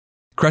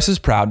Cressa is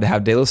proud to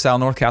have De La Salle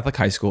North Catholic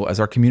High School as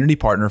our community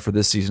partner for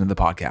this season of the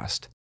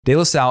podcast. De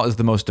La Salle is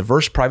the most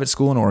diverse private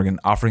school in Oregon,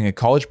 offering a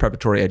college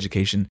preparatory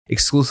education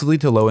exclusively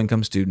to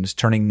low-income students,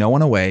 turning no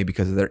one away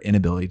because of their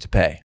inability to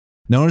pay.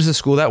 Known as the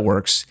school that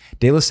works,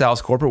 De La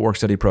Salle's corporate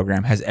work-study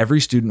program has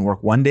every student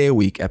work 1 day a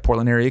week at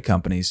Portland area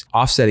companies,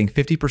 offsetting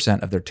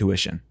 50% of their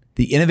tuition.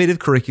 The innovative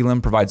curriculum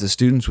provides the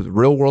students with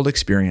real-world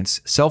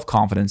experience,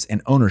 self-confidence,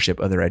 and ownership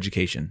of their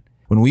education.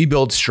 When we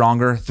build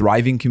stronger,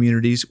 thriving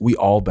communities, we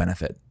all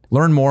benefit.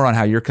 Learn more on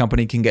how your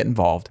company can get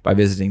involved by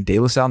visiting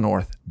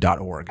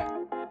delasallenorth.org.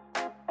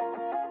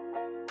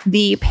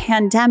 The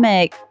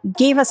pandemic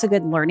gave us a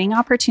good learning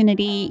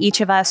opportunity,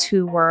 each of us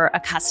who were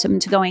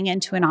accustomed to going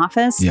into an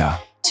office,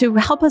 to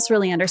help us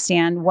really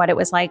understand what it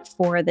was like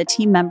for the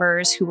team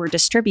members who were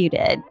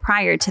distributed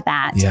prior to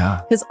that.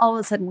 Because all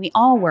of a sudden we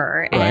all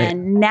were. Right.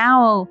 And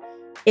now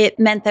it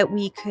meant that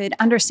we could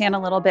understand a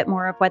little bit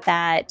more of what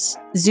that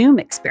Zoom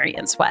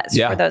experience was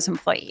for those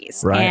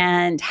employees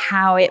and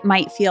how it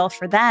might feel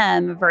for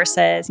them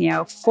versus,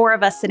 4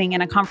 of us sitting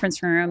in a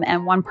conference room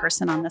and 1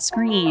 person on the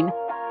screen.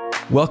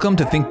 Welcome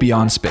to Think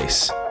Beyond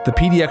Space, the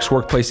PDX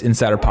Workplace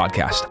Insider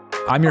Podcast.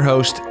 I'm your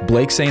host,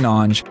 Blake St.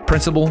 Onge,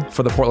 principal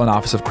for the Portland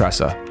office of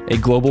Cressa, a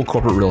global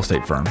corporate real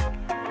estate firm.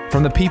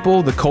 From the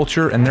people, the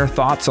culture, and their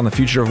thoughts on the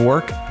future of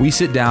work, we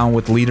sit down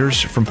with leaders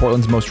from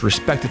Portland's most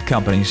respected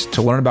companies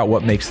to learn about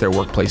what makes their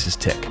workplaces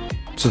tick.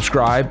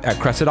 Subscribe at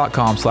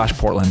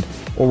cressa.com/Portland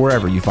or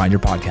wherever you find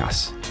your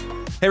podcasts.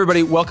 Hey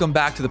everybody, welcome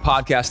back to the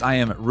podcast. I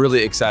am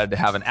really excited to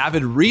have an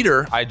avid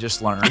reader I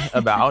just learned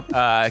about,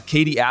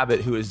 Katie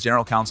Abbott, who is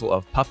general counsel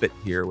of Puppet,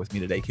 here with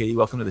me today. Katie,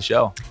 welcome to the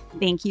show.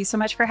 Thank you so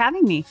much for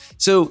having me.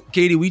 So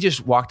Katie, we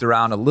just walked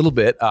around a little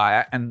bit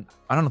and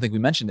I don't think we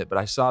mentioned it, but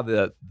I saw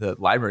the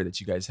library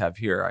that you guys have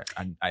here.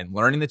 I'm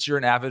learning that you're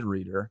an avid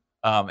reader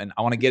and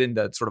I want to get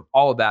into sort of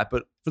all of that.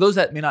 But for those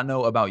that may not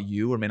know about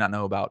you or may not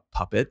know about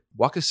Puppet,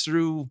 walk us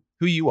through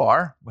who you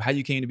are, how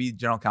you came to be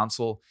general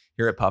counsel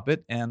here at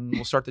Puppet, and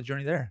we'll start the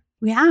journey there.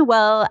 Yeah,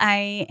 well,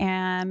 I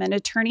am an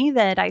attorney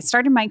that I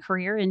started my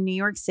career in New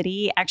York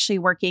City, actually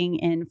working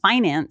in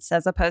finance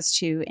as opposed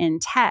to in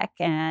tech,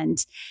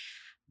 and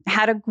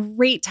had a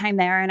great time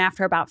there. And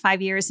after about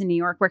 5 years in New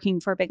York working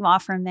for a big law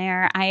firm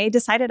there, I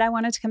decided I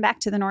wanted to come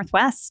back to the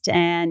Northwest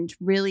and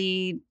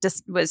really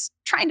just was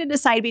trying to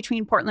decide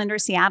between Portland or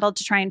Seattle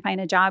to try and find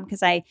a job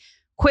because I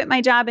quit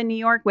my job in New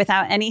York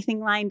without anything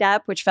lined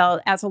up, which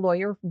felt, as a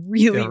lawyer,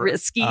 really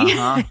risky.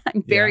 I'm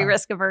very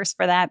risk averse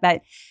for that,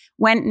 but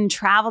went and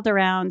traveled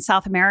around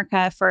South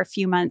America for a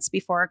few months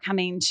before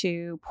coming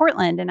to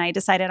Portland. And I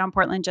decided on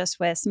Portland just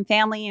with some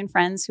family and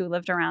friends who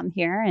lived around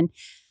here and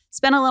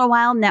spent a little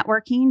while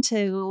networking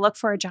to look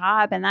for a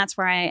job. And that's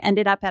where I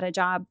ended up at a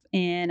job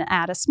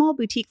at a small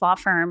boutique law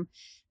firm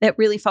that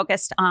really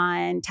focused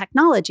on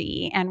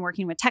technology and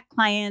working with tech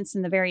clients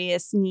and the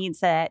various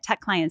needs that tech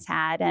clients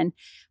had. And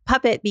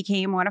Puppet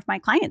became one of my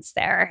clients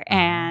there.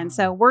 And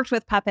so worked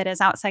with Puppet as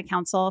outside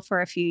counsel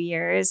for a few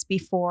years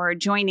before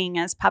joining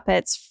as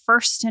Puppet's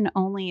first and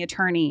only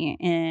attorney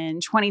in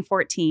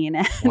 2014.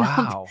 And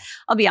Wow.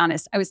 I'll be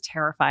honest, I was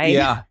terrified.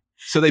 Yeah.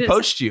 So they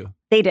poached you.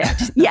 They did.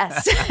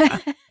 Yes.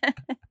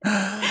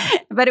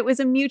 But it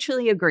was a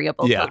mutually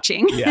agreeable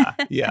coaching. Yeah.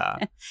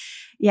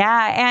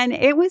 And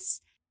it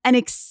was an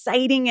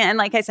exciting and,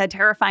 like I said,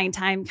 terrifying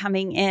time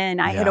coming in.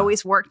 I had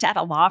always worked at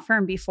a law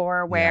firm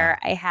before where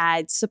I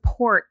had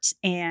support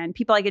and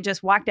people I could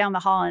just walk down the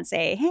hall and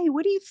say, hey,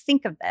 what do you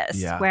think of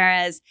this?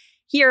 Whereas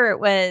here it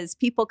was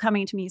people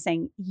coming to me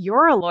saying,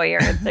 you're a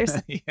lawyer. There's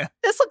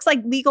this looks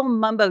like legal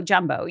mumbo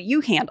jumbo. You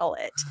handle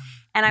it.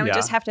 And I would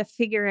just have to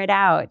figure it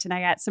out. And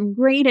I got some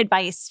great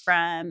advice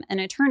from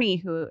an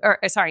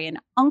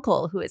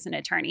uncle who is an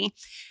attorney.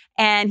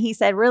 And he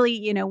said,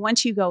 really,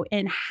 once you go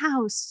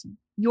in-house,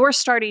 you're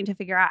starting to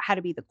figure out how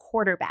to be the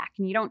quarterback.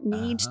 And you don't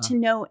need to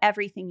know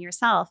everything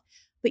yourself,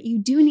 but you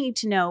do need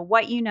to know,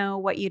 what you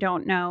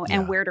don't know,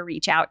 and where to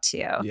reach out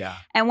to. Yeah.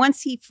 And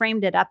once he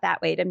framed it up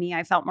that way to me,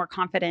 I felt more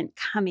confident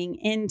coming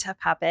into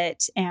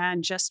Puppet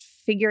and just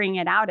figuring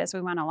it out as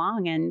we went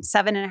along. And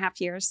 7.5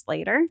 years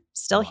later,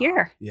 still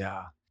here.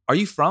 Yeah. Are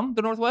you from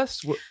the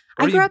Northwest?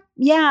 I grew up,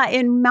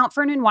 in Mount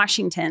Vernon,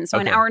 Washington. So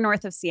an hour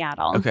north of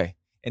Seattle. Okay.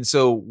 And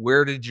so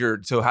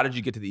how did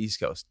you get to the East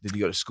Coast? Did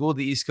you go to school at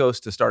the East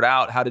Coast to start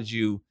out?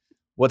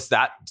 What's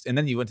that? And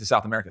then you went to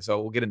South America. So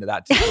we'll get into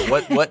that too. So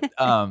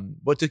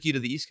what took you to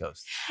the East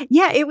Coast?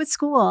 Yeah, it was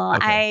school.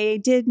 Okay. I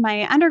did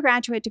my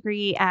undergraduate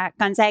degree at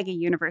Gonzaga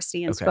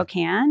University in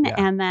Spokane,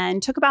 and then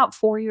took about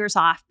 4 years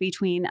off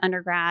between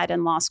undergrad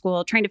and law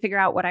school, trying to figure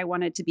out what I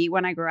wanted to be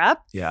when I grew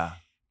up. Yeah.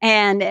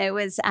 And it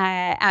was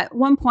at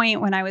one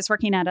point when I was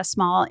working at a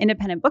small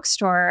independent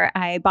bookstore,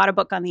 I bought a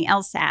book on the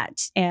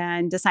LSAT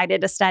and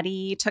decided to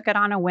study, took it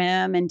on a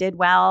whim and did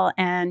well,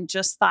 and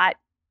just thought,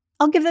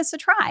 I'll give this a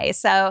try.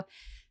 So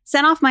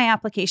sent off my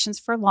applications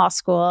for law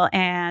school.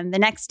 And the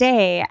next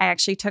day, I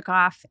actually took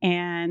off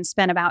and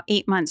spent about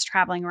 8 months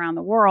traveling around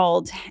the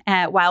world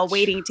while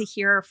waiting to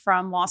hear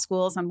from law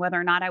schools on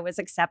whether or not I was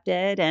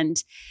accepted. And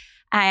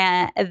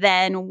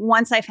Then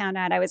once I found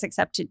out I was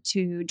accepted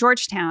to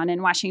Georgetown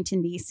in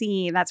Washington,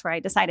 D.C., that's where I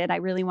decided I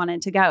really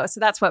wanted to go. So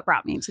that's what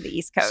brought me to the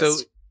East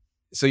Coast.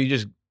 So you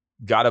just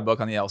got a book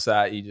on the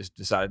LSAT. You just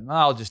decided,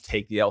 I'll just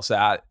take the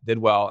LSAT, did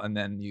well, and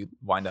then you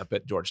wind up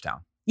at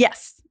Georgetown.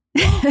 Yes.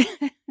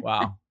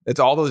 Wow. It's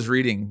all those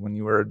reading when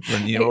you were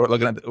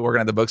working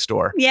at the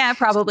bookstore. Yeah,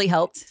 probably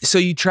helped. So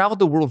you traveled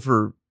the world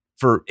for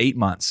 8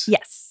 months.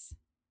 Yes.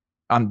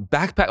 On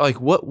backpack, like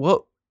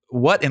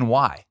what and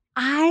why?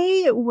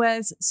 I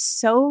was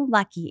so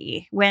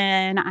lucky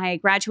when I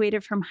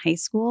graduated from high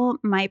school.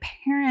 My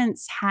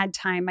parents had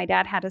time. My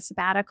dad had a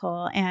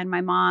sabbatical and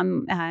my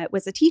mom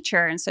was a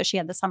teacher. And so she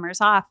had the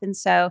summers off. And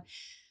so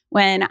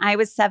when I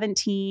was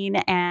 17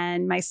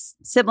 and my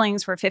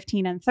siblings were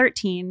 15 and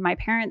 13, my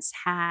parents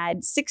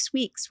had 6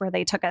 weeks where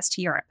they took us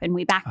to Europe and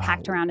we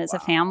backpacked around as a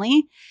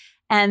family.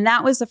 And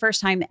that was the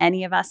first time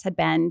any of us had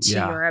been to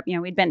Europe.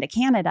 We'd been to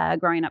Canada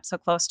growing up so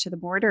close to the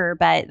border,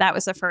 but that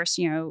was the first,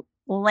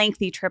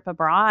 lengthy trip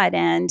abroad.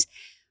 And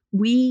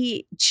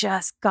we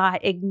just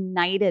got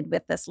ignited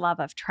with this love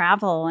of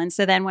travel. And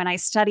so then when I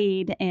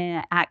studied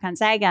at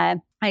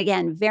Gonzaga,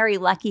 again, very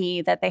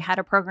lucky that they had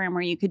a program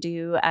where you could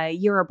do a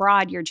year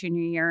abroad your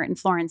junior year in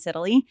Florence,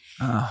 Italy,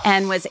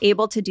 and was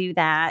able to do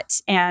that.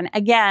 And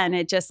again,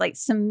 it just like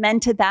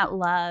cemented that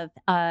love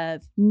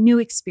of new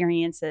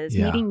experiences,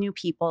 meeting new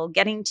people,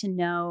 getting to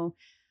know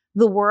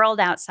the world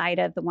outside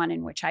of the one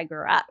in which I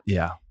grew up.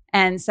 Yeah.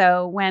 And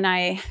so when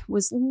I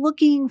was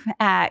looking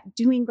at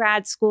doing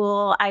grad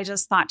school, I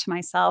just thought to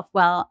myself,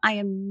 well, I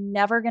am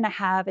never going to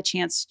have a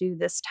chance to do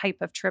this type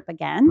of trip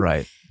again.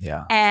 Right.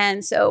 Yeah.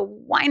 And so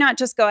why not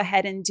just go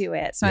ahead and do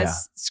it? So I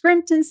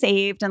scrimped and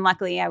saved. And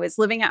luckily I was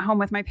living at home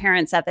with my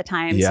parents at the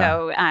time. Yeah.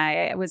 So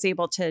I was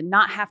able to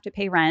not have to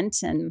pay rent.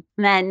 And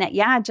then,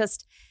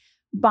 just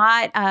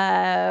bought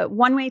a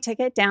one-way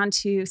ticket down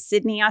to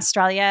Sydney,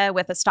 Australia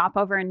with a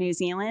stopover in New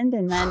Zealand.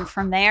 And then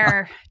from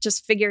there,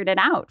 just figured it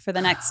out for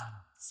the next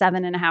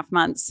 7.5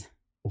 months.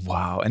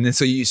 Wow. And then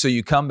so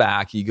you come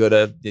back, you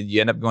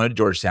end up going to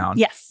Georgetown.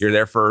 Yes. You're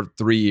there for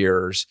 3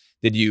 years.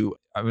 I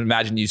would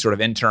imagine you sort of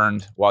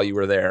interned while you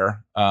were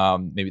there.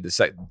 Maybe the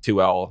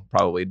 2L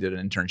probably did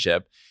an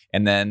internship.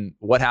 And then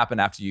what happened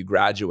after you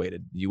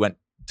graduated? You went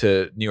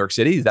to New York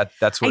City?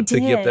 That's what took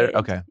you up there?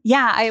 Okay.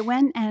 Yeah, I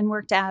went and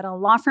worked at a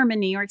law firm in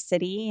New York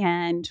City.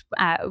 And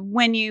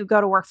when you go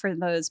to work for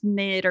those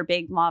mid or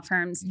big law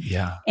firms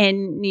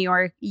in New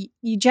York,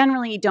 you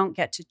generally don't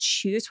get to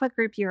choose what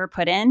group you're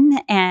put in.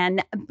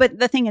 But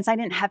the thing is, I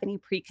didn't have any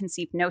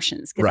preconceived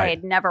notions because I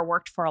had never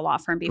worked for a law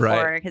firm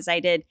before because I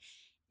did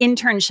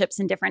internships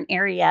in different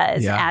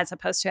areas as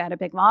opposed to at a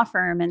big law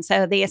firm. And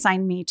so they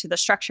assigned me to the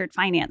structured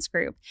finance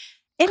group.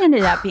 It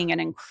ended up being an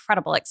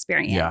incredible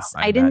experience. Yeah,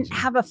 I didn't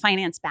have a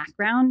finance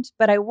background,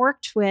 but I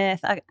worked with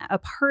a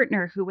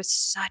partner who was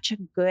such a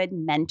good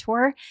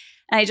mentor.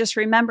 And I just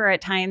remember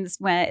at times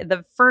when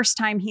the first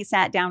time he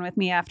sat down with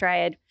me after I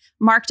had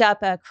marked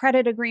up a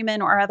credit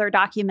agreement or other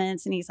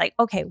documents, and he's like,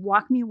 "Okay,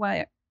 walk me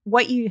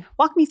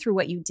through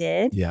what you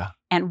did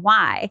and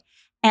why."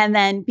 And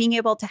then being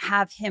able to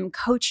have him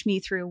coach me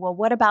through, well,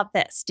 what about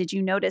this? Did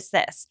you notice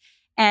this?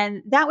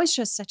 And that was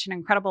just such an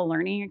incredible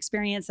learning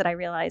experience that I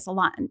realized a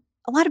lot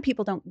of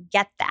people don't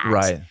get that.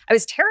 Right. I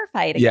was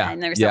terrified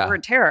again. There's that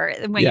word terror.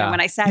 When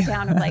I sat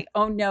down, I'm like,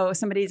 oh no,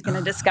 somebody's going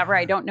to discover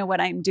I don't know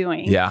what I'm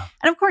doing. Yeah.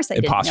 And of course I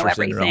didn't know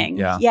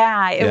everything.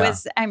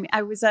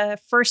 I was a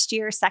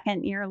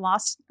second year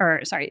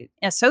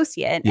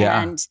associate.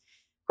 Yeah. And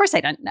of course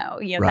I didn't know.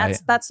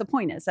 That's the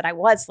point, is that I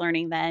was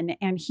learning then,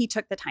 and he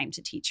took the time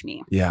to teach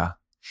me. Yeah.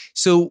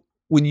 So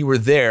when you were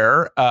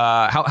there,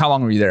 how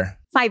long were you there?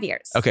 5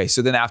 years. Okay.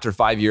 So then after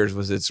 5 years,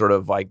 was it sort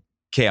of like,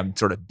 okay, I'm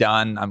sort of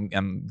done.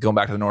 I'm going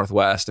back to the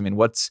Northwest. I mean,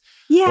 what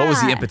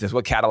was the impetus?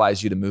 What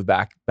catalyzed you to move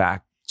back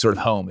sort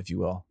of home, if you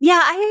will? Yeah,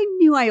 I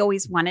knew I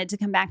always wanted to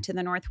come back to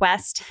the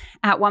Northwest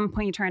at one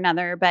point or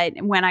another. But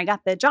when I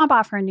got the job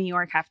offer in New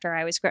York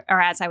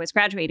as I was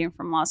graduating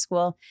from law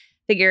school,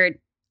 figured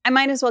I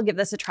might as well give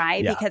this a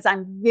try because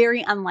I'm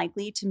very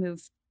unlikely to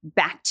move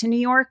back to New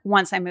York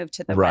once I moved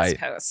to the West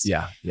Coast.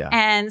 Yeah.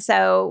 And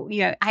so,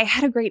 I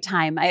had a great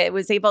time. I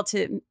was able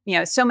to,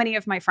 so many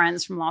of my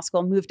friends from law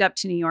school moved up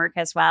to New York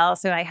as well.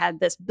 So I had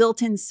this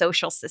built-in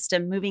social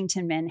system moving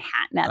to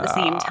Manhattan at the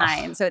same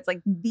time. So it's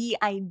like the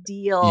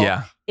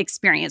ideal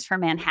experience for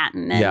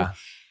Manhattan. And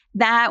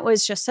that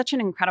was just such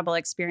an incredible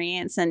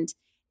experience. And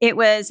it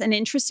was an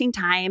interesting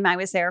time. I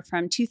was there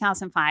from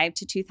 2005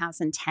 to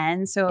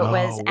 2010. So it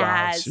was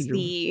as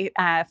the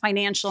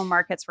financial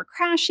markets were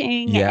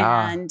crashing.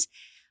 And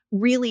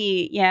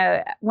really,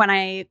 when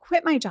I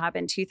quit my job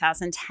in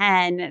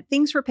 2010,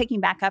 things were picking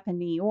back up in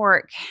New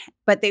York,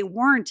 but they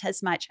weren't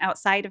as much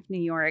outside of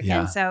New York.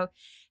 And so it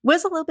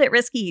was a little bit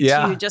risky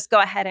to just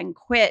go ahead and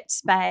quit,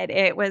 but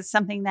it was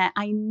something that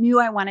I knew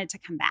I wanted to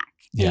come back.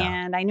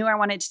 And I knew I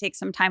wanted to take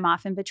some time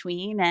off in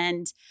between.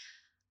 And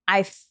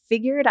I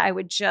figured I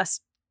would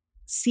just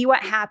see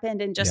what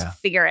happened and just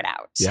figure it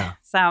out. Yeah.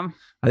 So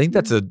I think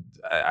that's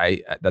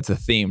a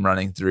theme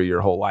running through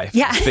your whole life.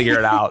 Yeah. Figure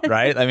it out.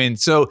 Right. I mean,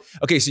 so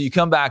you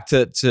come back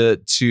to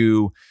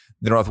the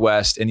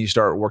Northwest and you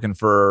start working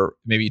for,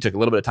 maybe you took a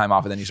little bit of time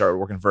off and then you started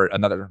working for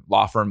another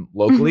law firm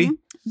locally.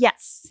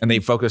 Yes. And they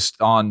focused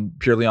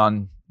purely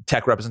on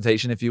tech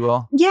representation, if you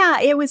will. Yeah,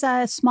 it was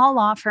a small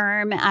law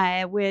firm,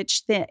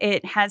 which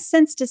it has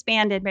since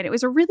disbanded, but it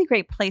was a really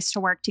great place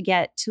to work to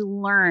get to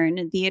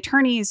learn. The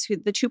attorneys,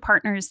 the two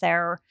partners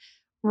there,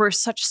 were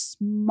such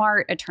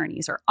smart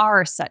attorneys, or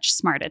are such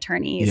smart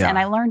attorneys. Yeah. And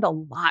I learned a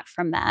lot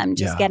from them,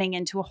 just getting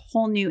into a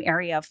whole new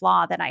area of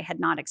law that I had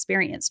not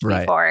experienced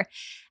before.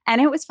 And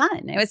it was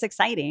fun. It was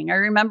exciting. I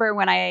remember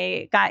when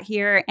I got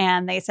here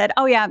and they said,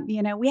 oh yeah,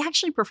 we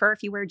actually prefer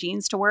if you wear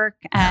jeans to work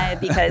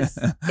because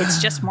it's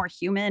just more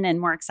human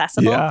and more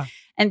accessible. Yeah.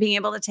 And being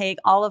able to take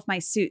all of my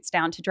suits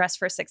down to Dress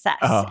for Success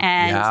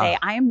and say,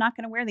 I am not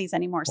going to wear these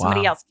anymore.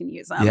 Somebody else can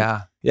use them.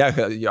 Yeah.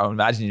 Yeah.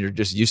 Imagine you're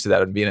just used to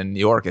that and being in New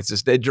York. It's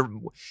just,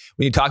 when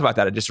you talk about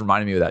that, it just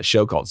reminded me of that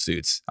show called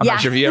Suits. I'm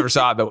not sure if you ever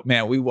saw it, but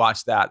man, we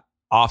watched that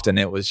often.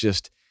 It was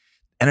just,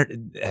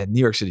 New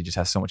York City just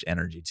has so much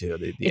energy too.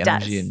 The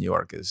energy in New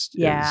York is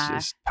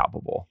just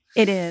palpable.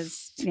 It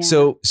is. Yeah.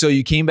 So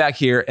you came back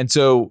here. And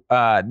so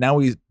now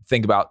we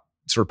think about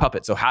sort of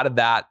Puppet. So how did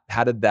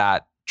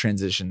that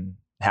transition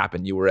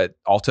happen? You were at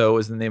Alto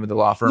is the name of the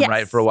law firm,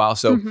 right? For a while.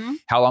 So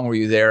how long were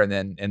you there? And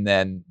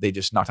then they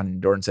just knocked on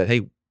your door and said,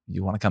 hey,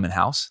 you want to come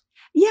in-house?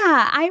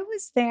 Yeah, I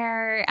was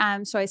there.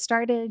 So I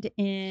started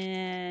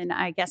in,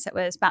 I guess it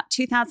was about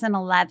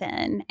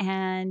 2011.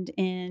 And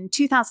in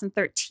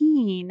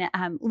 2013,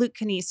 Luke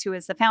Kanice, who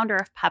was the founder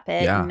of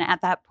Puppet, and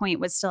at that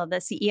point was still the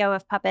CEO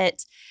of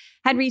Puppet,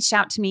 had reached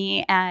out to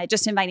me,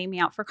 just inviting me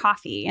out for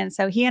coffee. And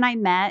so he and I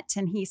met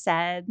and he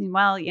said,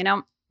 well,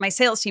 my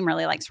sales team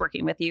really likes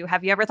working with you.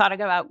 Have you ever thought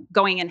about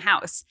going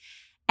in-house?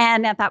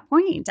 And at that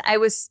point, I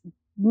was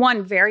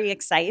very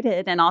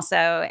excited and also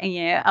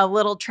a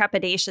little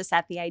trepidatious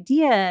at the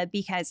idea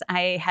because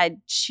I had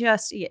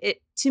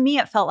to me,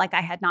 it felt like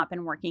I had not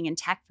been working in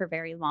tech for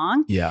very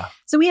long. Yeah.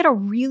 So we had a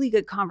really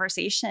good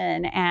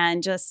conversation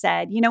and just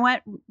said, you know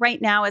what,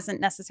 right now isn't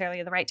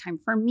necessarily the right time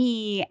for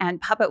me.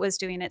 And Puppet was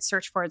doing its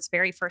search for its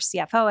very first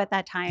CFO at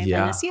that time.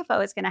 Yeah. And the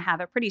CFO is going to have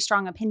a pretty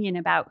strong opinion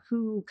about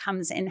who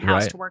comes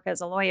in-house to work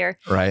as a lawyer.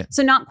 Right.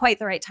 So not quite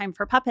the right time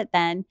for Puppet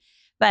then.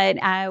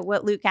 But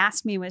what Luke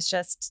asked me was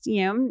just,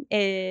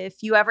 if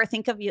you ever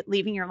think of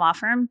leaving your law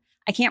firm,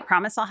 I can't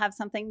promise I'll have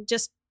something.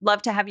 Just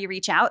love to have you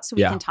reach out so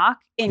we can talk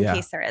in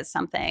case there is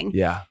something.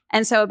 Yeah.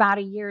 And so about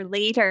a year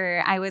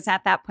later, I was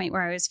at that point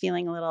where I was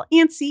feeling a little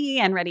antsy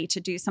and ready to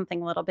do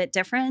something a little bit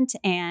different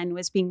and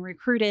was being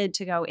recruited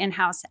to go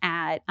in-house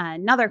at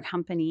another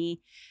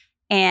company.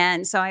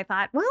 And so I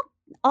thought, well,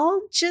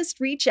 I'll just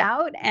reach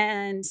out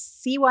and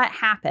see what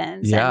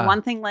happens. Yeah. And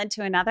one thing led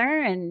to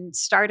another and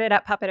started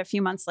at Puppet a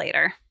few months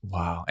later.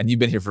 Wow. And you've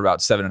been here for about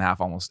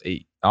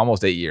 7.5,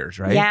 almost 8 years,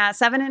 right? Yeah,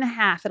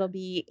 7.5. It'll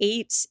be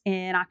 8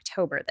 in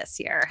October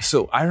this year.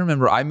 So I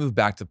remember I moved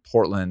back to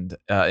Portland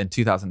in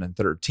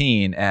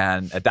 2013.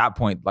 And at that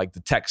point, like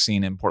the tech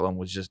scene in Portland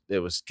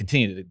was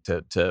continuing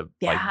to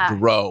like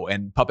grow.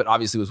 And Puppet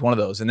obviously was one of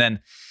those. And then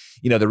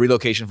the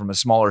relocation from a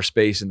smaller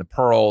space in the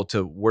Pearl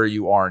to where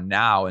you are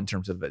now in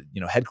terms of,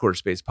 headquarters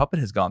space, Puppet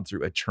has gone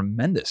through a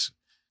tremendous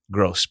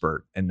growth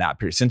spurt in that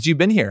period since you've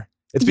been here.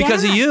 It's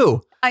because of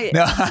you.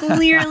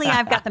 Clearly,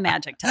 I've got the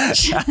magic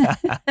touch.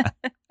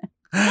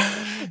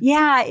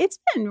 Yeah, it's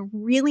been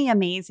really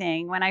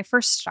amazing. When I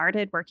first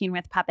started working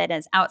with Puppet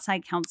as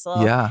outside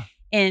counsel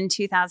in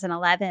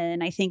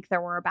 2011, I think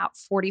there were about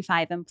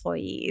 45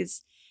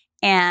 employees.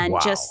 And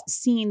just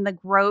seeing the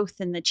growth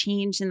and the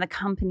change in the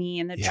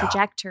company and the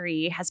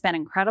trajectory has been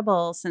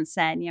incredible since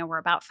then. We're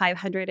about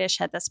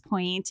 500-ish at this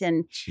point,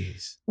 and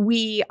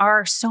we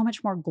are so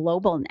much more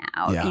global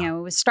now.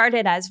 It was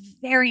started as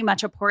very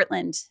much a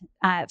Portland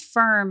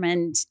firm,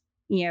 and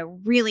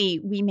really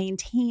we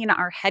maintain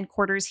our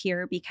headquarters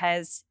here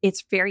because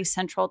it's very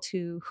central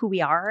to who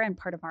we are and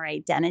part of our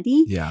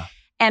identity. Yeah.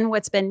 And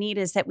what's been neat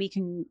is that we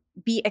can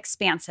be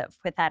expansive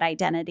with that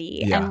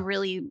identity and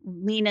really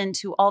lean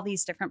into all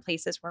these different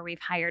places where we've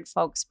hired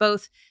folks,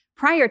 both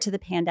prior to the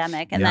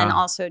pandemic and then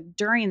also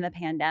during the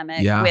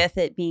pandemic, with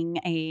it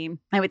being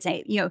I would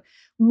say,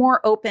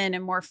 more open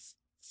and more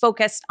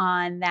focused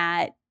on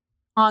that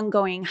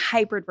ongoing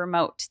hybrid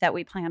remote that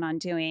we plan on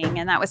doing.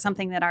 And that was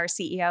something that our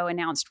CEO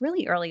announced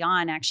really early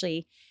on,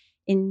 actually,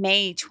 in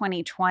May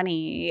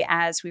 2020,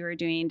 as we were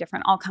doing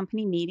different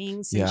all-company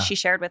meetings. And she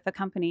shared with the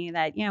company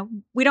that,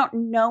 we don't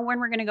know when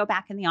we're going to go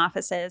back in the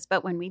offices,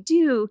 but when we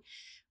do,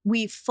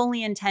 we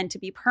fully intend to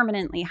be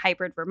permanently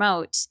hybrid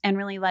remote and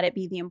really let it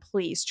be the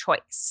employee's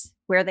choice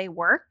where they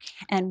work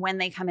and when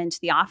they come into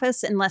the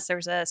office, unless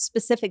there's a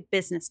specific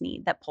business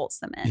need that pulls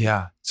them in.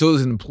 Yeah. So it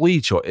was an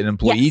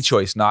employee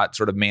choice, not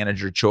sort of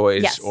manager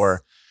choice.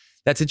 Or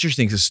that's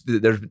interesting because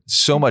there's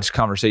so much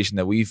conversation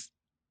that we've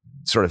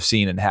sort of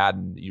seen and had,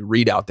 and you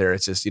read out there,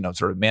 it's just,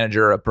 sort of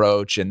manager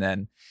approach. And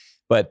then,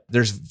 but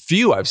there's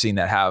few I've seen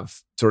that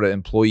have sort of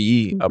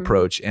employee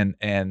approach. And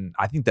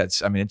I think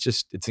that's,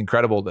 it's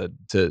incredible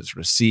to sort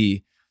of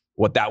see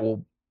what that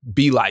will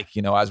be like,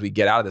 as we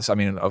get out of this.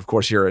 Of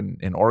course, here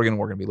in Oregon,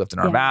 we're going to be lifting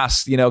our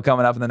masks,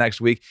 coming up in the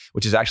next week,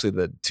 which is actually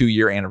the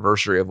 2-year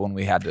anniversary of when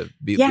we had to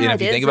be, if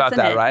you think about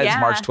that, right? It's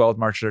March 12th,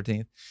 March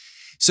 13th.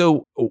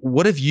 So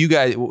what have you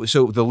guys,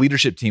 so the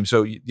leadership team,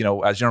 so,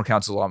 as general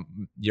counsel,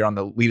 you're on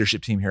the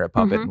leadership team here at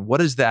Puppet. And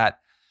what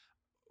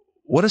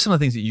are some of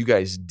the things that you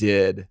guys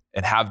did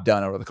and have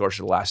done over the course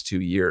of the last 2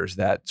 years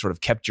that sort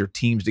of kept your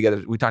teams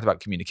together? We talked about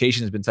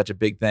communication has been such a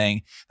big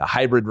thing. The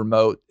hybrid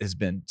remote has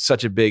been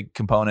such a big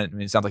component.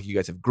 It sounds like you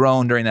guys have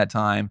grown during that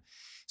time.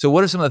 So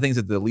what are some of the things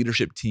that the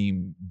leadership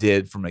team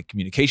did from a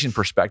communication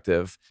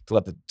perspective to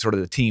let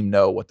the team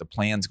know what the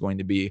plan's going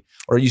to be?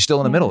 Or are you still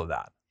in the middle of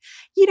that?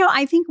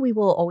 I think we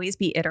will always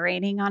be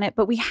iterating on it,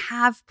 but we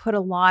have put a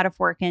lot of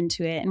work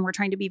into it, and we're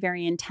trying to be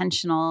very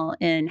intentional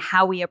in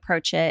how we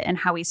approach it and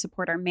how we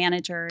support our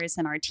managers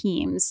and our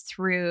teams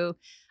through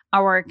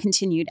our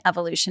continued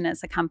evolution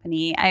as a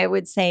company. I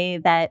would say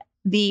that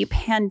the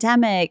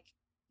pandemic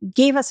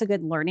gave us a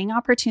good learning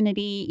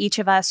opportunity, each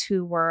of us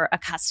who were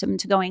accustomed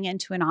to going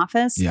into an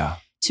office.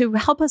 To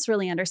help us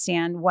really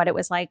understand what it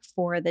was like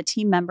for the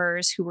team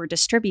members who were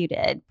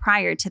distributed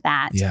prior to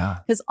that.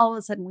 Because all of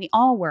a sudden we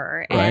all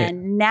were. Right.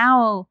 And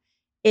now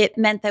it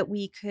meant that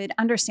we could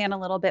understand a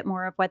little bit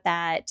more of what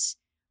that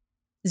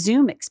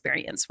Zoom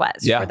experience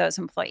was for those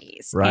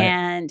employees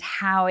and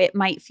how it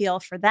might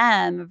feel for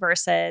them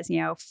versus,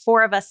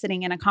 4 of us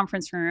sitting in a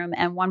conference room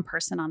and 1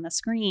 person on the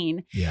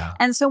screen.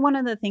 And so one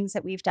of the things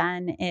that we've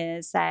done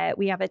is that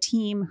we have a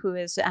team who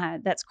is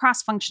that's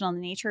cross-functional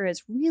in nature,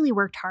 has really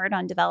worked hard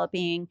on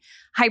developing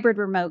hybrid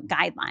remote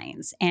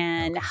guidelines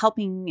and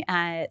helping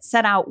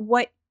set out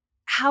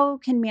how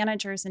can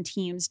managers and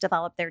teams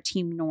develop their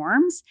team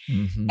norms,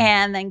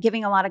 and then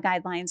giving a lot of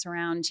guidelines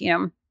around,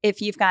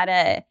 if you've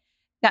got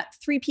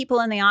 3 people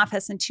in the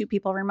office and 2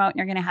 people remote and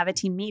you're going to have a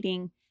team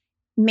meeting,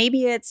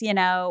 maybe it's,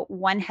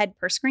 1 head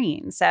per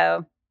screen.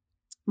 So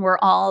we're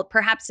all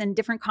perhaps in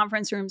different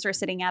conference rooms or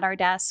sitting at our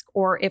desk,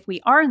 or if we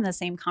are in the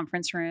same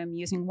conference room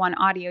using 1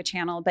 audio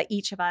channel, but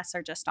each of us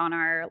are just on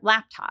our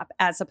laptop,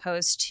 as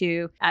opposed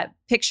to a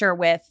picture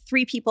with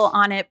 3 people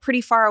on it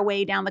pretty far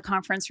away down the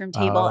conference room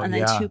table, and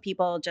then 2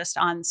 people just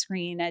on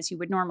screen as you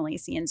would normally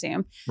see in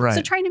Zoom.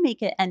 So trying to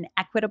make it an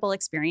equitable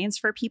experience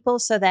for people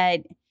so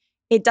that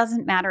it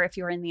doesn't matter if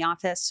you're in the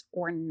office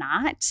or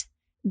not,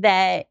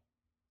 that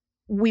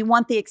we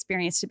want the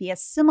experience to be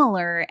as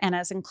similar and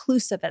as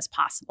inclusive as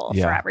possible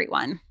for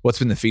everyone. What's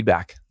been the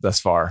feedback thus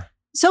far?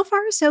 So far,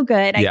 so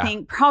good. I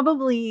think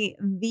probably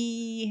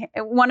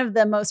one of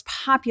the most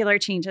popular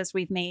changes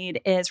we've made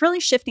is really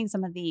shifting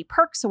some of the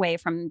perks away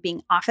from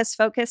being office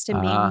focused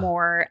and being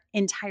more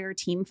entire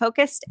team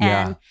focused.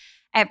 And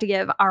I have to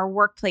give our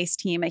workplace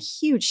team a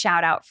huge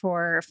shout out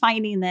for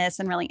finding this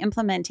and really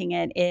implementing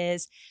it.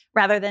 Is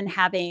rather than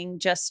having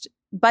just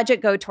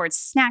budget go towards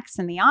snacks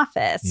in the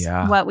office,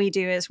 what we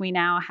do is we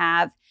now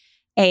have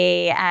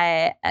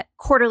a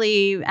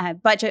quarterly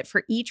budget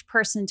for each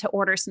person to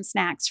order some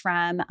snacks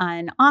from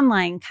an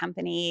online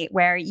company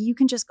where you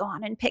can just go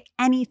on and pick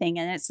anything.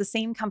 And it's the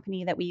same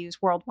company that we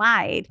use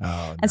worldwide.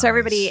 And so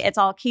everybody, it's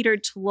all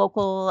catered to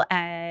local,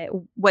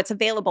 what's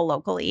available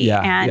locally.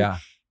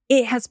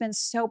 It has been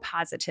so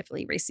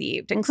positively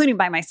received, including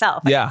by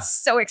myself. I'm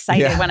so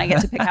excited when I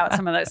get to pick out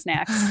some of those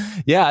snacks.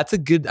 It's a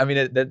good,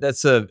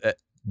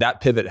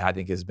 that pivot I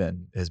think has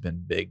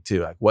been big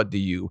too. Like, what do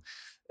you,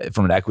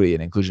 from an equity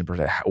and inclusion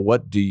perspective,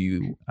 what do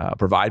you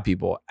provide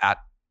people at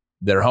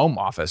their home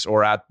office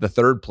or at the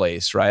third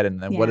place, right? And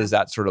then what does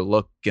that sort of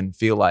look and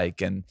feel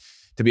like? And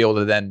to be able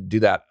to then do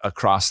that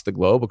across the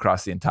globe,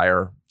 across the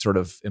entire sort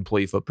of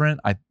employee footprint,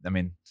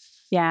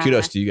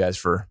 kudos to you guys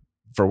for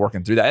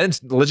working through that. And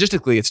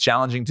logistically, it's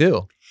challenging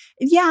too.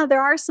 Yeah,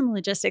 there are some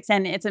logistics,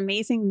 and it's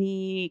amazing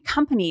the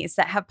companies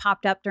that have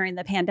popped up during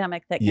the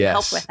pandemic that can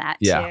help with that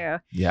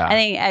too. I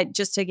think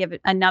just to give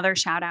another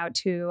shout out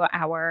to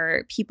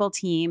our people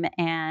team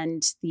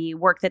and the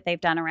work that they've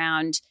done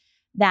around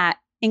that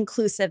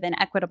inclusive and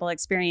equitable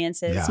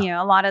experiences.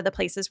 A lot of the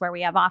places where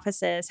we have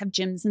offices have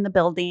gyms in the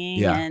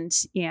building, and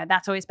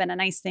that's always been a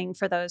nice thing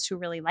for those who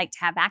really like to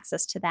have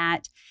access to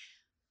that.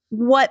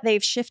 What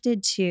they've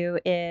shifted to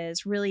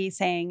is really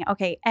saying,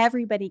 okay,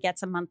 everybody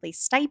gets a monthly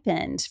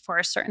stipend for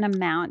a certain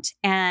amount,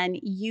 and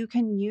you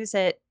can use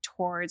it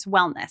towards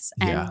wellness.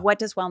 And what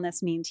does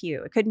wellness mean to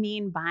you? It could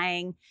mean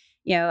buying,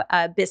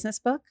 a business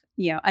book,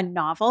 a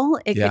novel.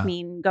 It could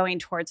mean going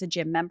towards a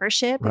gym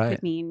membership. It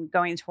could mean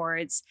going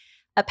towards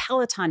a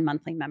Peloton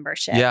monthly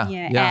membership.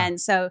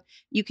 And so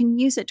you can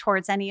use it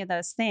towards any of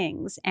those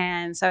things.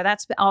 And so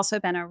that's also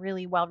been a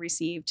really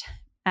well-received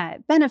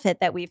benefit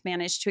that we've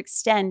managed to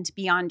extend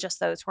beyond just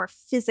those who are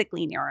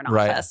physically near an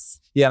office.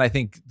 And I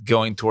think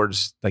going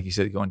towards, like you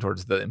said, going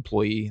towards the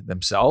employee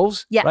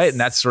themselves, right? And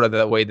that's sort of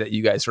the way that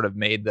you guys sort of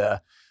made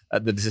the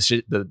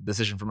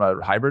decision from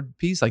a hybrid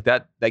piece, like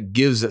that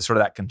gives it sort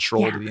of that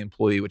control to the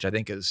employee, which I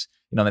think is,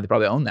 they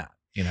probably own that.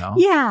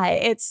 Yeah.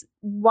 It's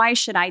why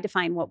should I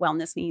define what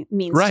wellness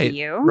means to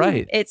you?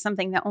 Right. It's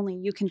something that only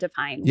you can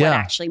define what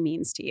actually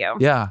means to you.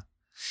 Yeah.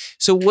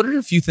 So what are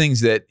a few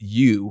things that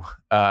you,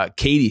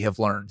 Katie, have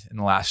learned in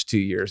the last 2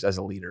 years as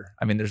a leader?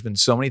 I mean, there's been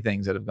so many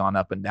things that have gone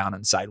up and down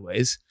and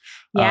sideways.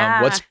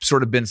 Yeah. What's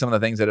sort of been some of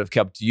the things that have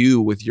kept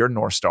you with your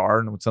North Star,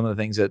 and some of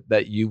the things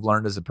that you've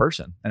learned as a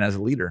person and as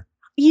a leader?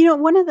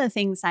 One of the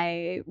things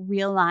I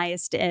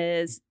realized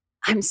is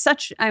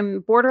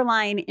I'm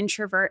borderline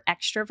introvert,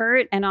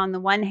 extrovert. And on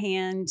the one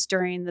hand,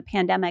 during the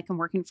pandemic and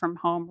working from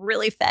home,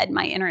 really fed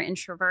my inner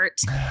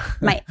introvert.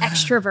 My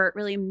extrovert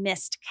really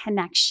missed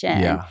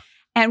connection. Yeah.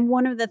 And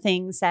one of the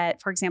things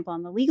that, for example,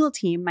 on the legal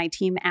team, my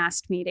team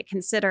asked me to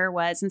consider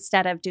was,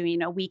 instead of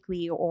doing a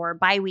weekly or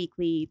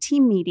biweekly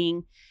team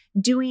meeting,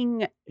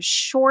 doing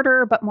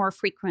shorter but more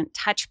frequent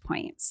touch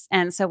points.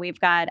 And so we've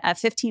got a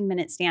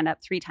 15-minute stand-up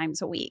 3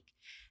 times a week.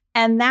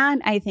 And that,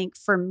 I think,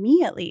 for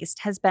me at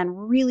least, has been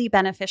really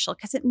beneficial,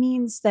 because it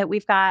means that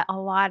we've got a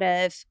lot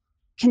of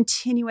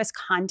continuous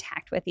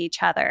contact with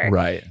each other.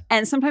 Right.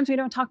 And sometimes we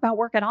don't talk about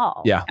work at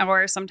all. Yeah.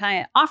 Or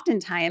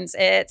oftentimes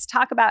it's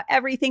talk about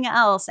everything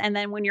else. And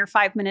then when you're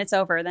 5 minutes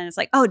over, then it's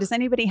like, oh, does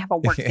anybody have a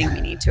work thing we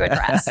need to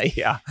address?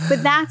 Yeah.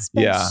 But that's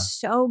been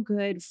so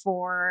good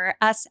for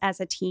us as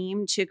a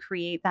team to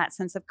create that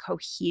sense of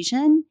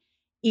cohesion,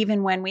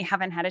 even when we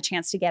haven't had a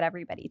chance to get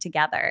everybody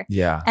together.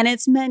 Yeah. And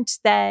it's meant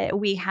that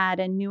we had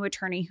a new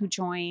attorney who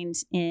joined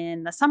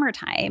in the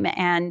summertime.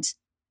 And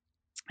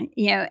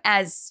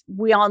as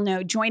we all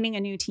know, joining a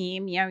new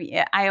team,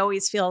 I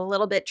always feel a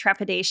little bit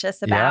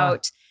trepidatious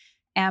about,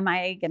 am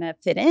I going to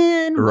fit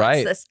in?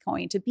 Right. What's this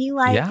going to be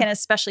like? Yeah. And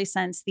especially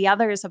since the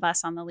others of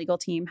us on the legal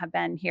team have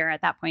been here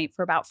at that point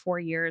for about 4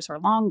 years or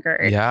longer.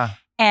 Yeah.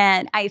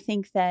 And I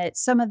think that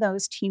some of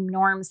those team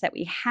norms that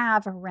we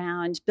have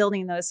around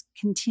building those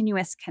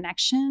continuous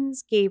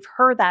connections gave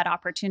her that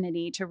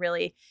opportunity to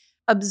really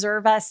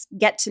observe us,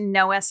 get to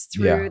know us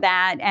through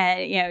that,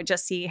 and,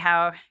 just see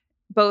how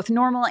both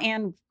normal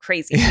and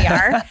crazy we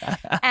are,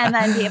 and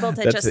then be able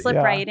to just slip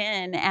right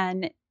in.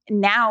 And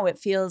now it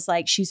feels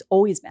like she's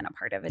always been a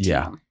part of a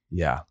team.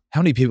 Yeah.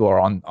 How many people are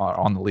on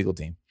the legal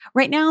team?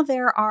 Right now,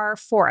 there are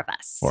 4 of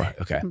us. 4.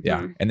 Okay. Mm-hmm.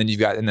 Yeah. And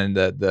then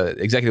the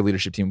executive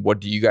leadership team. What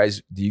do you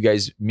guys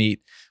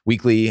meet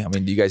weekly? I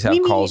mean, do you guys have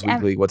calls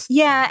weekly?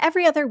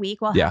 Every other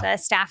week we'll have a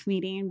staff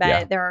meeting,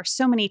 but there are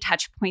so many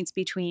touch points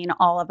between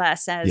all of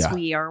us as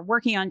we are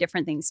working on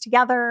different things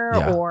together,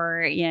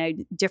 or,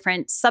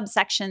 different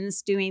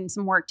subsections doing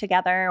some work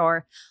together,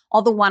 or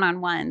all the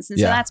one-on-ones. And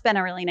so that's been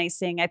a really nice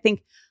thing. I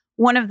think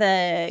one of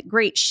the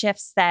great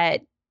shifts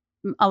that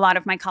a lot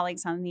of my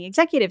colleagues on the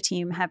executive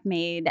team have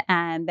made,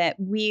 and that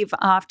we've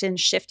often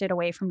shifted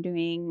away from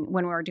doing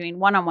when we were doing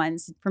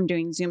one-on-ones, from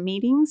doing Zoom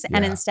meetings.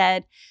 And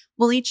instead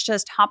we'll each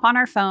just hop on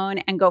our phone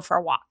and go for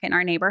a walk in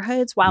our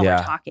neighborhoods while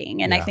we're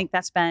talking. And I think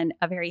that's been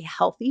a very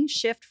healthy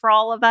shift for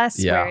all of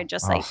us, where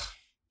just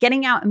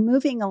getting out and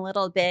moving a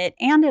little bit.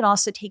 And it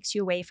also takes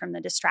you away from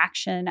the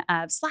distraction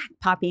of Slack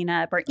popping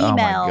up, or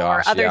email,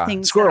 or other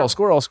things. Squirrel.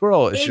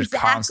 It's just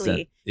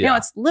constant. No,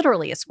 it's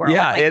literally a squirrel.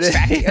 Yeah, it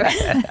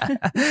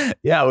is.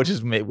 Yeah, which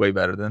is way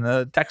better than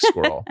a tech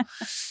squirrel.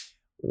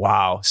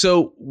 Wow.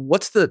 So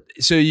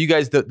you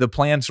guys, the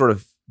plan, sort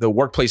of the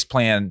workplace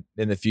plan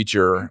in the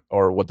future,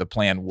 or what the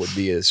plan would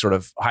be, is sort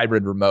of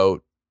hybrid,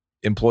 remote.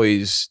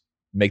 Employees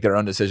make their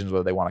own decisions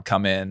whether they want to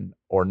come in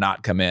or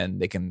not come in.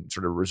 They can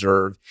sort of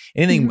reserve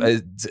anything.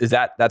 Mm-hmm. Is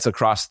that's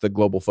across the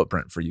global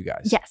footprint for you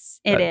guys?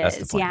 Yes, it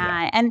is.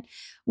 Yeah. And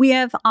we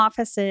have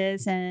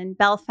offices in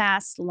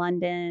Belfast,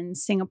 London,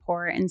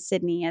 Singapore, and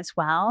Sydney as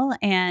well.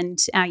 And,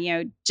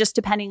 just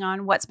depending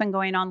on what's been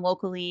going on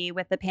locally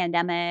with the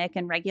pandemic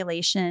and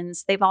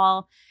regulations,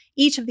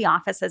 each of the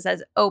offices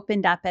has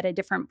opened up at a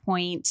different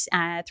point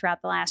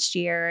throughout the last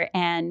year.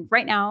 And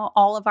right now,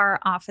 all of our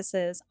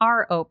offices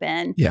are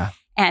open. Yeah.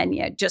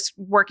 And just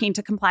working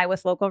to comply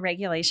with local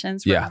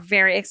regulations. We're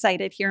very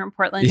excited here in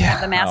Portland to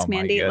have the mask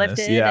mandate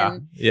lifted.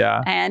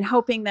 And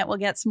hoping that we'll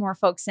get some more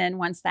folks in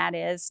once that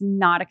is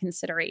not a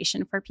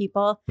consideration for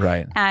people.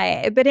 Right.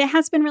 But it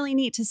has been really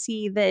neat to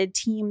see the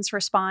teams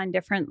respond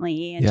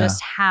differently, and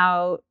just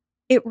how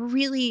it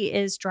really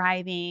is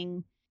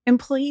driving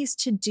employees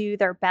to do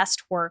their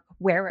best work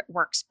where it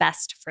works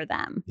best for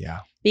them.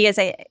 Yeah. Because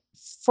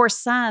for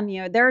some,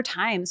 there are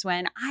times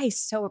when I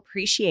so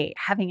appreciate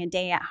having a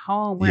day at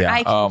home where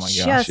I can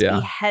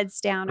be heads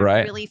down and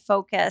really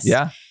focused.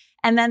 Yeah.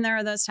 And then there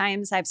are those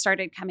times I've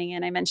started coming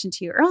in, I mentioned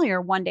to you earlier,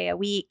 1 day a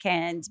week,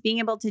 and being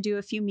able to do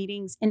a few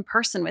meetings in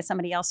person with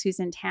somebody else who's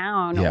in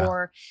town,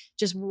 or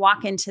just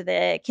walk into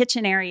the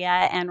kitchen area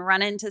and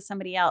run into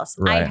somebody else.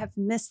 Right. I have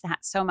missed that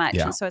so much.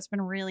 And so it's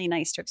been really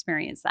nice to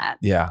experience that.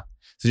 Yeah.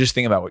 So just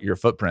think about your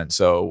footprint.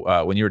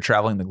 So when you were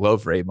traveling the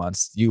globe for 8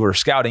 months, you were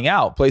scouting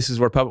out places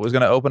where Puppet was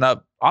going to open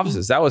up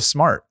offices. That was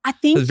smart. I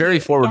think it was very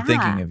forward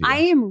thinking of you. I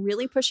am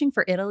really pushing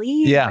for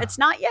Italy. Yeah. It's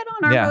not yet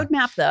on our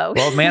roadmap though.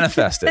 Well,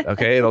 manifest it.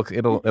 Okay. It'll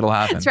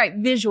happen. That's right.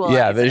 Visualize.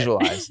 Yeah.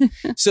 Visualize.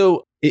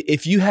 So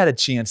if you had a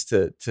chance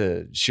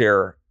to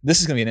share,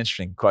 this is going to be an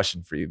interesting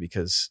question for you,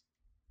 because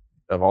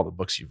of all the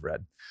books you've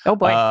read. Oh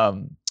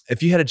boy.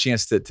 If you had a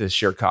chance to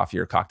share coffee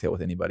or cocktail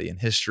with anybody in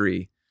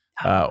history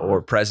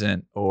or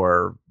present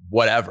or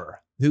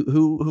whatever,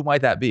 who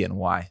might that be and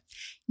why?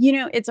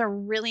 It's a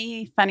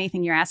really funny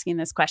thing you're asking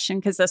this question,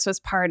 because this was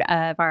part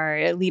of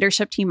our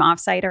leadership team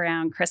offsite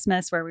around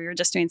Christmas, where we were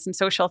just doing some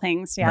social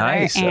things together.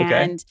 Nice.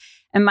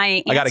 And my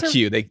answer, I got a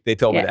cue. They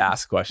told me to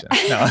ask questions.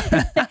 No.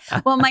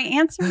 Well, my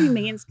answer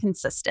remains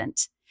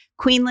consistent.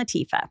 Queen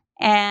Latifah.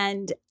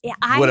 And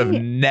I would have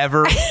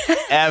never,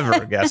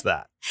 ever guessed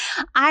that.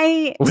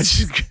 I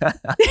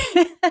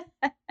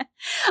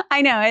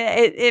know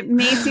it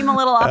may seem a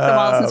little off the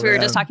wall since we were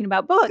just talking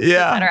about books,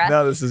 etc.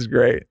 No, this is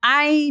great.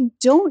 I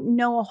don't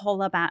know a whole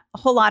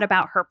lot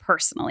about her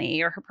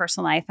personally or her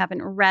personal life. I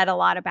haven't read a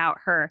lot about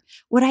her.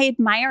 What I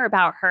admire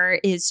about her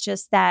is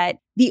just that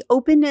the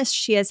openness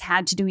she has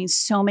had to doing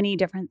so many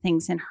different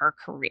things in her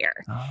career.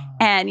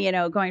 And,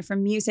 going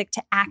from music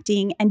to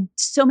acting and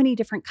so many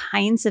different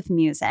kinds of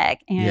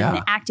music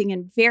and acting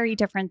in very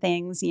different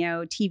things,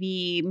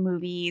 TV,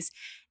 movies.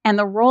 And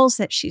the roles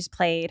that she's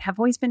played have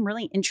always been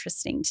really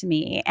interesting to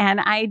me. And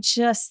I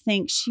just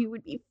think she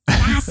would be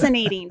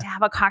fascinating to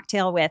have a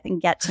cocktail with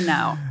and get to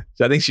know.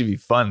 So I think she'd be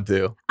fun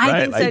too. I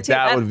right? think so too.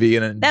 That would be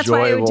an enjoyable That's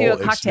why I would do a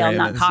cocktail,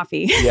 not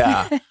coffee.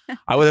 Yeah.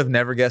 I would have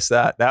never guessed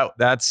that.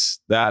 That's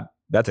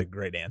a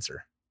great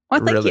answer.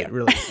 Well, thank you.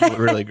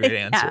 Really great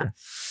answer.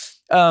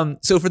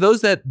 So for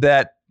those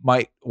that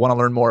might want to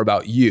learn more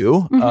about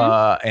you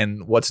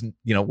and what's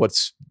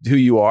who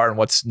you are and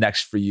what's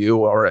next for you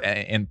or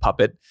in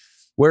Puppet,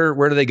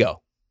 where do they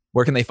go?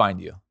 Where can they find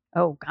you?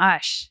 Oh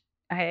gosh,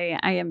 I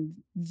am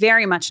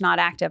very much not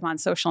active on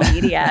social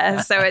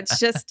media, so it's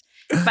just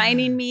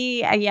finding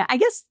me. I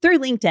guess through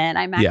LinkedIn,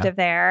 I'm active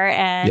there,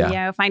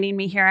 and finding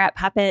me here at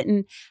Puppet,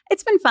 and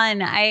it's been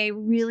fun. I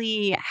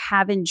really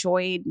have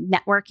enjoyed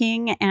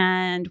networking,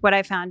 and what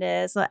I found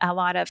is a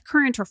lot of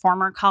current or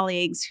former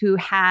colleagues who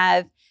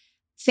have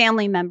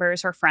family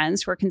members or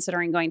friends who are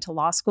considering going to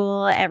law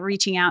school and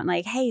reaching out and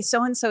like, hey,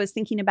 so-and-so is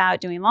thinking about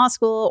doing law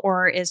school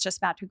or is just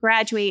about to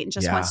graduate and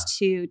just wants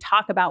to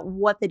talk about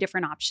what the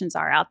different options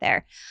are out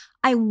there.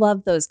 I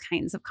love those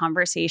kinds of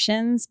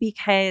conversations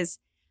because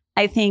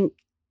I think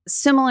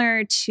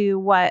similar to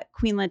what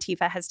Queen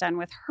Latifah has done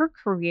with her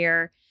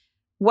career,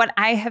 what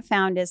I have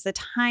found is the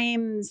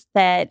times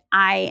that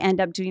I end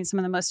up doing some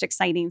of the most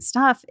exciting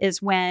stuff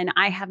is when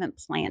I haven't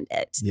planned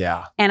it.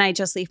 Yeah. And I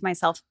just leave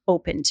myself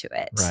open to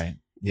it. Right.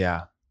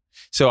 Yeah.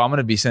 So I'm going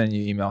to be sending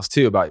you emails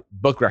too about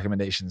book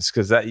recommendations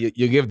because that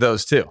you give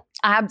those too.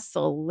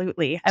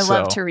 Absolutely. I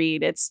love to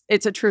read. It's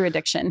a true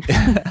addiction.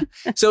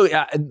 So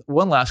and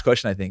one last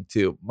question, I think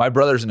too. My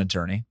brother's an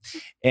attorney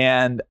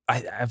and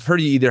I've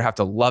heard you either have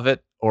to love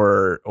it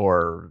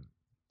or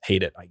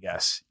hate it, I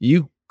guess.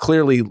 You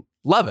clearly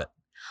love it.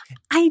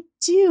 I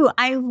do.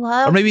 I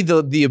love. Or maybe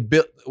the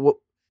ability.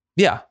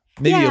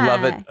 Maybe you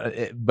love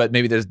it, but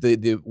maybe there's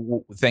the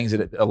things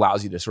that it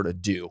allows you to sort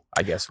of do,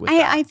 I guess.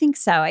 I think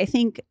so. I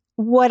think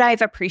what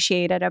I've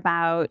appreciated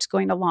about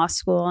going to law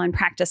school and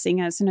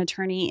practicing as an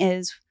attorney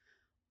is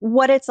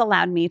what it's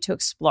allowed me to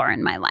explore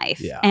in my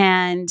life. Yeah.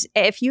 And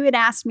if you had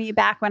asked me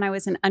back when I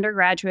was an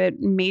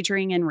undergraduate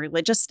majoring in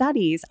religious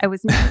studies, I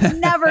was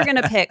never going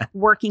to pick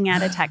working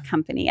at a tech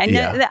company.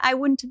 I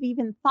wouldn't have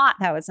even thought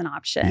that was an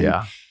option.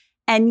 Yeah.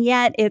 And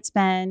yet it's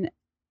been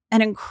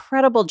an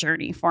incredible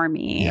journey for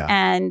me. Yeah.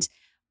 And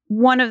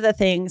one of the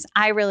things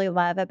I really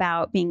love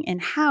about being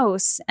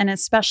in-house, and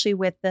especially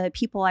with the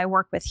people I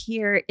work with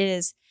here,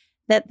 is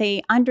that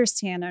they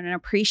understand and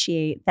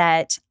appreciate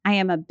that I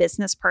am a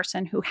business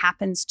person who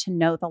happens to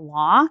know the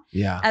law,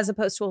 as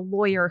opposed to a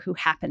lawyer who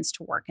happens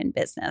to work in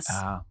business.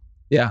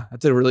 Yeah,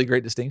 that's a really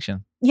great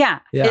distinction. Yeah.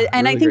 And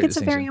really I think it's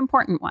a very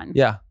important one.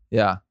 Yeah.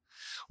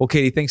 Well,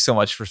 Katie, thanks so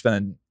much for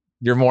spending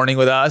your morning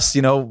with us,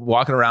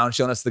 walking around,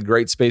 showing us the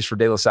great space for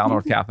De La Salle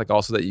North Catholic,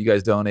 also that you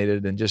guys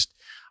donated. And just,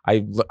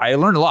 I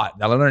learned a lot.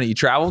 I learned that you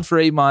traveled for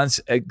 8 months.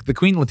 The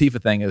Queen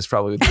Latifah thing is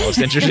probably the most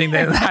interesting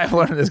thing that I've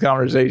learned in this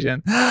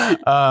conversation.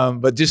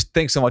 But just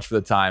thanks so much for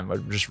the time. I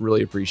just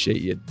really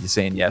appreciate you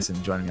saying yes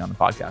and joining me on the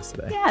podcast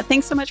today. Yeah,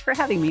 thanks so much for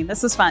having me.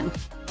 This was fun.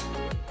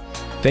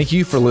 Thank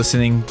you for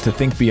listening to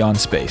Think Beyond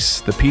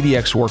Space, the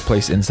PDX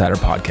Workplace Insider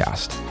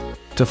podcast.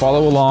 To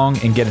follow along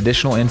and get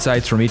additional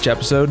insights from each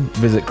episode,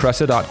 visit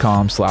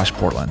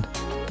cressa.com/Portland.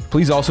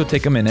 Please also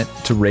take a minute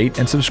to rate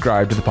and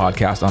subscribe to the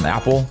podcast on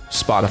Apple,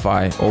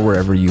 Spotify, or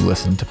wherever you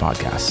listen to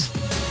podcasts.